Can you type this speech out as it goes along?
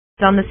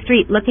on the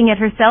street looking at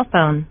her cell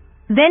phone.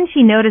 Then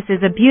she notices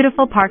a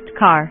beautiful parked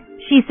car.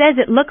 She says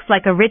it looks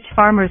like a rich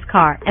farmer's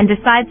car and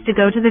decides to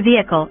go to the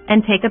vehicle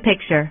and take a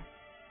picture.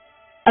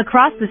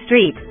 Across the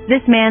street,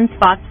 this man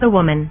spots the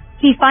woman.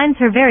 He finds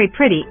her very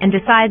pretty and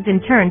decides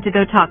in turn to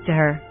go talk to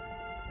her.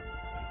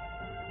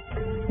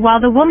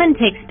 While the woman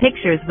takes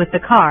pictures with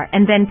the car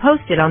and then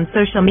posts it on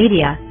social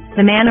media,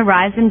 the man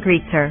arrives and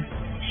greets her.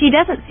 She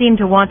doesn't seem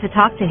to want to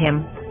talk to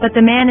him, but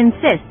the man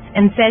insists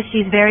and says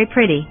she's very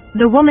pretty.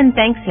 The woman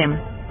thanks him,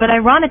 but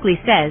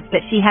ironically says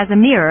that she has a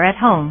mirror at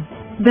home.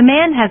 The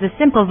man has a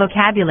simple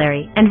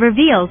vocabulary and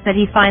reveals that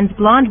he finds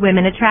blonde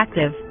women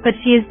attractive, but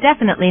she is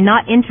definitely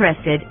not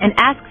interested and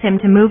asks him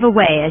to move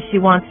away as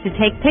she wants to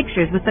take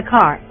pictures with the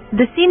car.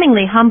 The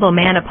seemingly humble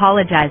man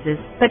apologizes,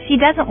 but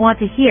she doesn't want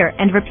to hear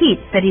and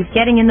repeats that he's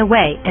getting in the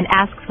way and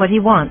asks what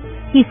he wants.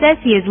 He says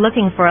he is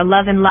looking for a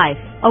love in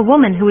life, a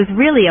woman who is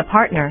really a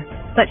partner,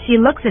 but she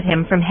looks at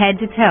him from head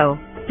to toe,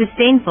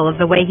 disdainful of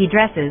the way he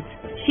dresses.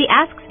 She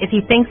asks if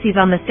he thinks he's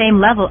on the same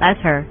level as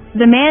her.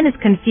 The man is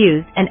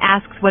confused and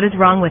asks what is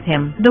wrong with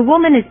him. The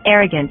woman is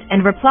arrogant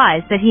and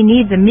replies that he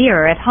needs a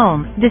mirror at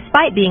home.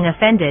 Despite being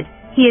offended,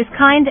 he is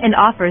kind and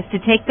offers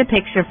to take the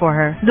picture for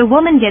her. The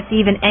woman gets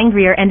even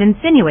angrier and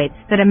insinuates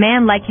that a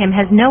man like him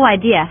has no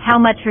idea how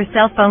much her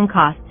cell phone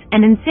costs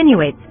and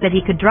insinuates that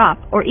he could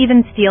drop or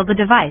even steal the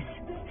device.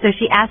 So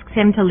she asks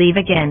him to leave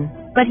again.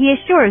 But he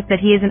assures that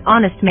he is an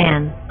honest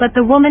man. But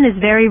the woman is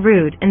very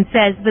rude and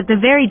says that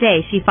the very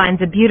day she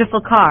finds a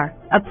beautiful car,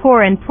 a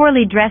poor and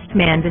poorly dressed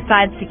man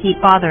decides to keep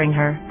bothering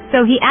her.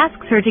 So he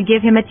asks her to give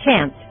him a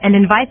chance and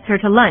invites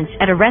her to lunch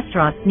at a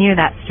restaurant near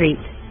that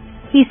street.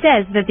 He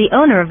says that the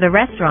owner of the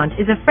restaurant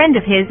is a friend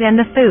of his and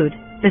the food,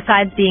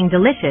 besides being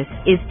delicious,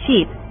 is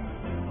cheap.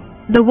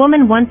 The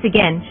woman once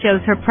again shows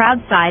her proud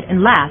side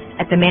and laughs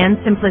at the man's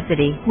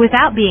simplicity.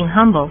 Without being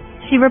humble,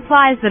 she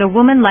replies that a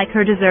woman like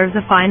her deserves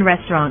a fine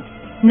restaurant,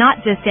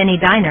 not just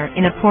any diner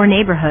in a poor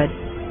neighborhood.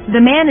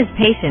 The man is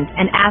patient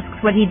and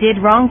asks what he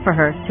did wrong for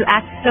her to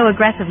act so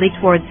aggressively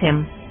towards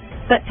him.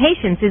 But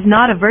patience is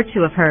not a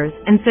virtue of hers,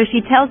 and so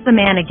she tells the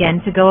man again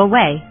to go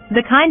away.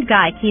 The kind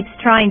guy keeps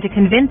trying to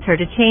convince her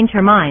to change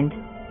her mind,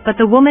 but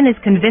the woman is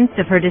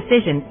convinced of her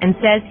decision and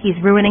says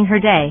he's ruining her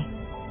day.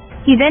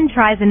 He then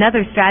tries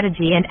another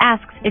strategy and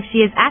asks if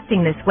she is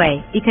acting this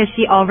way because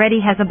she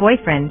already has a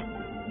boyfriend.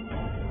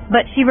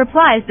 But she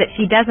replies that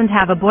she doesn't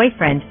have a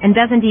boyfriend and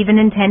doesn't even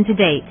intend to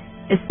date,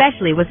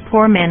 especially with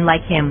poor men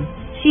like him.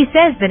 She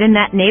says that in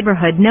that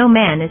neighborhood no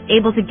man is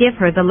able to give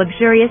her the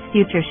luxurious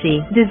future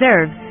she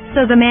deserves,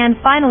 so the man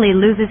finally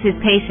loses his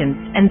patience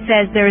and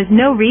says there is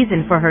no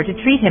reason for her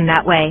to treat him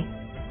that way.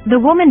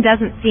 The woman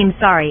doesn't seem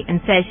sorry and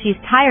says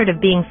she's tired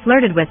of being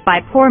flirted with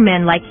by poor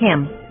men like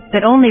him,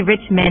 that only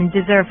rich men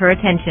deserve her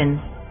attention.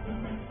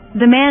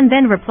 The man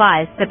then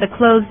replies that the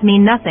clothes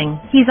mean nothing.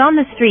 He's on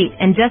the street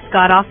and just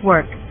got off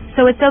work,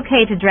 so it's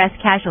okay to dress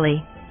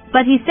casually.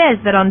 But he says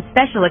that on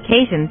special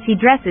occasions he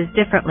dresses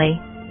differently.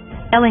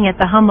 Yelling at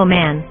the humble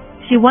man,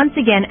 she once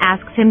again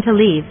asks him to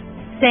leave,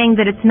 saying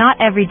that it's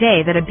not every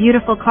day that a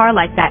beautiful car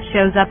like that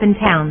shows up in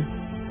town.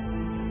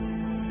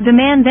 The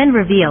man then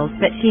reveals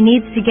that she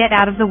needs to get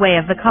out of the way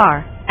of the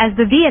car, as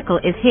the vehicle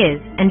is his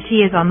and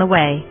she is on the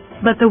way.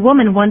 But the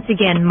woman once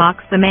again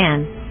mocks the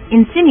man,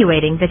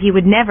 insinuating that he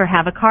would never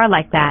have a car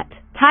like that.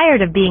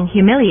 Tired of being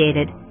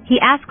humiliated, he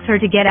asks her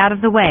to get out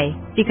of the way,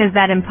 because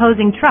that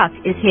imposing truck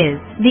is his.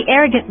 The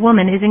arrogant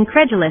woman is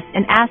incredulous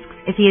and asks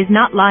if he is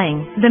not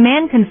lying. The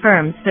man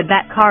confirms that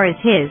that car is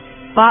his,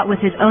 bought with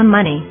his own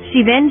money.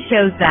 She then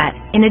shows that,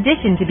 in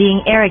addition to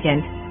being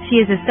arrogant, she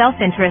is a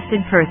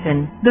self-interested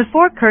person.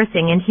 Before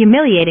cursing and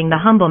humiliating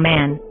the humble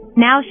man,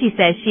 now she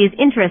says she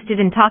is interested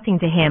in talking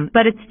to him,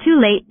 but it's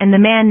too late and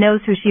the man knows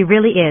who she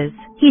really is.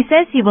 He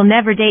says he will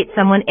never date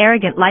someone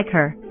arrogant like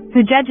her,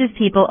 who judges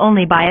people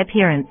only by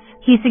appearance.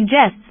 He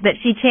suggests that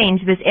she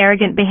change this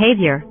arrogant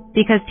behavior,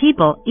 because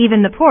people,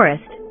 even the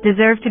poorest,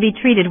 deserve to be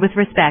treated with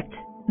respect.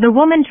 The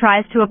woman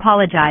tries to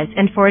apologize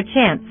and for a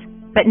chance,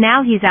 but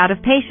now he's out of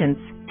patience,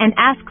 and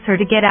asks her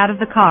to get out of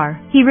the car.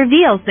 He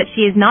reveals that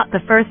she is not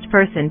the first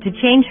person to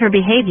change her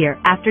behavior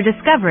after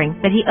discovering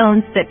that he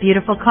owns that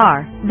beautiful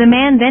car. The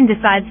man then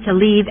decides to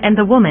leave and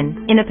the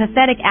woman, in a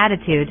pathetic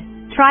attitude,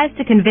 tries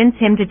to convince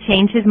him to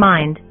change his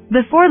mind.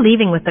 Before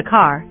leaving with the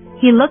car,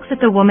 he looks at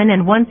the woman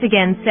and once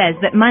again says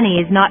that money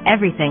is not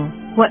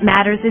everything, what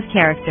matters is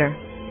character.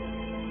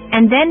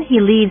 And then he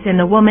leaves and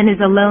the woman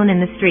is alone in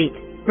the street,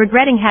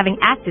 regretting having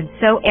acted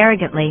so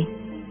arrogantly.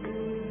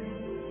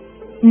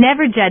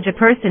 Never judge a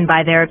person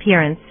by their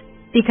appearance,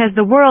 because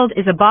the world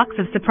is a box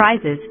of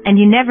surprises and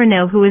you never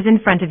know who is in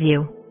front of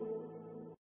you.